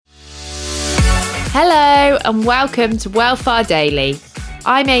Hello and welcome to Wellfar Daily.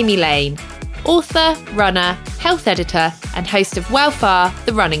 I'm Amy Lane, author, runner, health editor and host of Wellfar,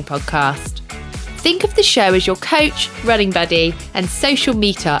 the running podcast. Think of the show as your coach, running buddy and social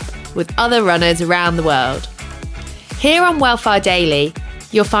meetup with other runners around the world. Here on Wellfar Daily,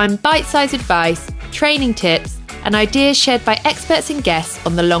 you'll find bite-sized advice, training tips and ideas shared by experts and guests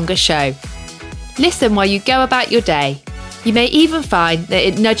on the longer show. Listen while you go about your day. You may even find that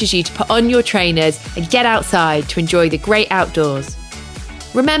it nudges you to put on your trainers and get outside to enjoy the great outdoors.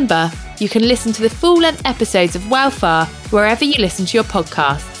 Remember, you can listen to the full-length episodes of Wellfar wherever you listen to your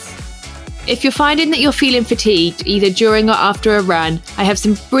podcasts. If you're finding that you're feeling fatigued either during or after a run, I have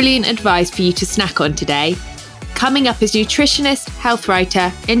some brilliant advice for you to snack on today. Coming up is nutritionist, health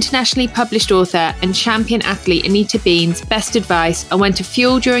writer, internationally published author and champion athlete Anita Bean's best advice on when to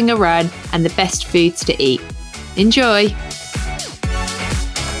fuel during a run and the best foods to eat. Enjoy!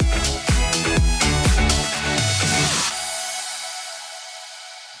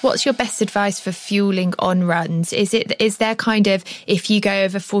 What's your best advice for fueling on runs? Is there kind of, if you go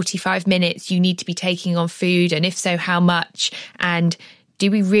over 45 minutes, you need to be taking on food, and if so, how much? And do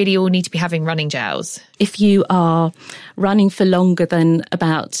we really all need to be having running gels? If you are running for longer than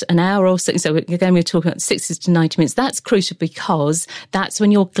about an hour or so again, we're talking about 60 to 90 minutes, that's crucial because that's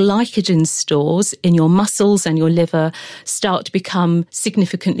when your glycogen stores in your muscles and your liver start to become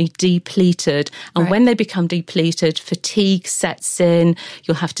significantly depleted. And when they become depleted, fatigue sets in,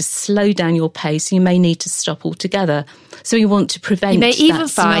 you'll have to slow down your pace, you may need to stop altogether. So you want to prevent that You may even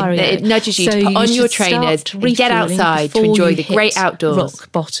find that it nudges you to put on your trainers and get outside to enjoy the great outdoors.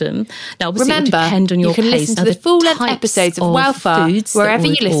 Rock bottom. Now, obviously, remember, it will depend on your you can pace. listen to the full-length episodes of Wellfar wherever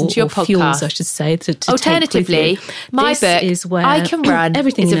you listen to your podcast. Fuels, I should say, to Alternatively, my book, I Can Run,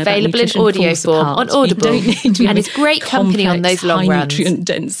 is available in audio form on Audible and is great company on those long runs.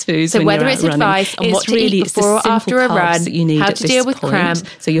 Nutrient-dense foods. So whether it's advice on what to eat before or after a run, how to deal with cramp,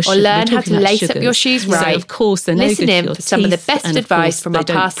 or learn how to lace up your shoes right, of course, listen in for some of the best advice from our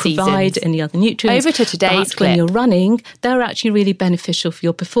past seasons. Any other nutrients. Over to today's clip. When you're running, they're actually really beneficial for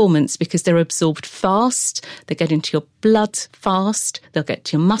your performance because they're absorbed fast, they get into your blood fast, they'll get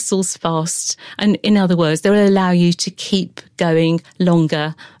to your muscles fast, and in other words, they'll allow you to keep going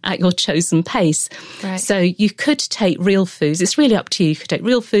longer at your chosen pace. Right. So you could take real foods. It's really up to you. You could take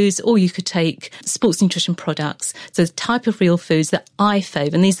real foods or you could take sports nutrition products. So the type of real foods that I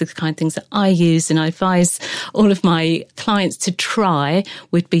favour, and these are the kind of things that I use and I advise all of my clients to try,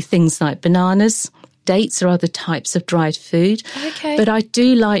 would be things like bananas, dates or other types of dried food. Okay. But I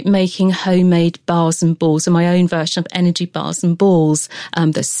do like making homemade bars and balls and my own version of energy bars and balls.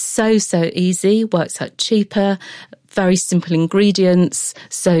 They're so easy, works out cheaper, very simple ingredients.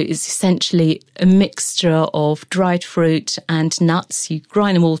 So it's essentially a mixture of dried fruit and nuts. You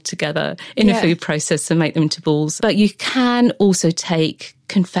grind them all together in a food processor and make them into balls. But you can also take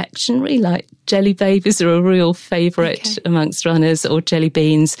confectionery, like jelly babies are a real favourite amongst runners, or jelly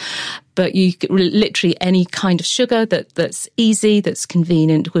beans. But you literally any kind of sugar that's easy, that's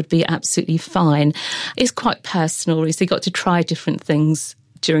convenient would be absolutely fine. It's quite personal, so you've got to try different things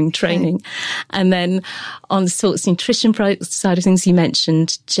during training. And then on the sports nutrition side of things, you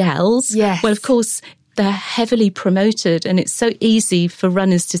mentioned gels. Yes. Well, of course, they're heavily promoted and it's so easy for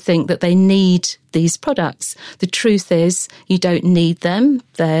runners to think that they need these products. The truth is you don't need them.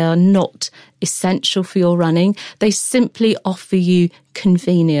 They are not essential for your running. They simply offer you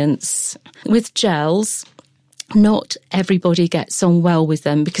convenience. With gels, not everybody gets on well with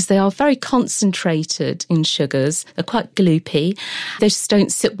them because they are very concentrated in sugars. They're quite gloopy. They just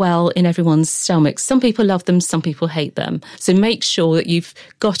don't sit well in everyone's stomach. Some people love them, some people hate them. So make sure that you've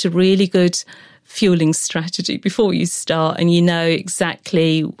got a really good fueling strategy before you start and you know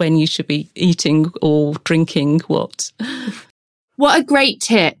exactly when you should be eating or drinking what. What a great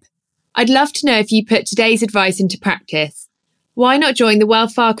tip. I'd love to know if you put today's advice into practice. Why not join the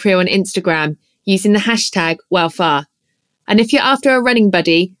Wellfar crew on Instagram using the hashtag Wellfar? And if you're after a running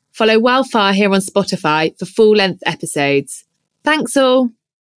buddy, follow Wellfar here on Spotify for full-length episodes. Thanks all.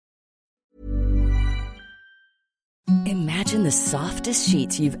 Imagine the softest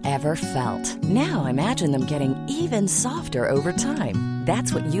sheets you've ever felt. Now imagine them getting even softer over time.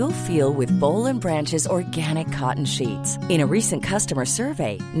 That's what you'll feel with Boll & Branch's organic cotton sheets. In a recent customer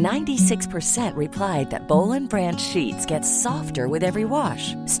survey, 96% replied that Boll & Branch sheets get softer with every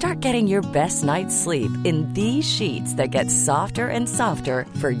wash. Start getting your best night's sleep in these sheets that get softer and softer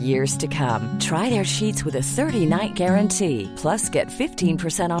for years to come. Try their sheets with a 30-night guarantee. Plus, get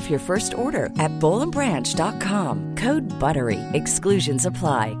 15% off your first order at bollandbranch.com. Code BUTTERY. Exclusions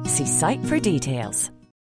apply. See site for details.